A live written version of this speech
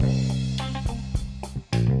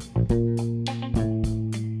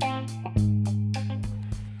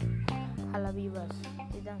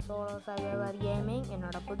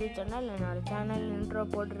புது சேனல். என்னோடய channel intro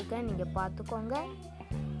போட்டிருக்கேன், நீங்கள் பார்த்துக்கோங்க.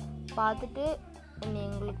 பார்த்துட்டு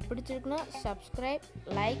உங்களுக்கு பிடிச்சிருக்குன்னா சப்ஸ்கிரைப்,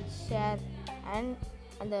 லைக், ஷேர் அண்ட்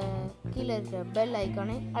அந்த கீழே இருக்கிற பெல்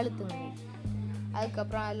ஐக்கானை அழுத்துங்க.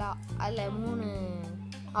 அதுக்கப்புறம் அதில் 3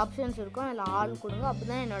 ஆப்ஷன்ஸ் இருக்கும், அதில் ஆல் கொடுங்க. அப்போ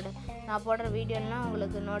தான் நான் போடுற வீடியோலாம்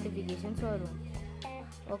உங்களுக்கு நோட்டிஃபிகேஷன்ஸ் வரும்.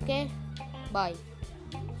 ஓகே, பாய்.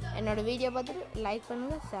 என்னோடய வீடியோ பார்த்துட்டு லைக்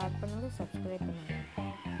பண்ணுங்கள், ஷேர் பண்ணுங்கள், சப்ஸ்கிரைப்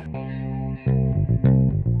பண்ணுங்கள்.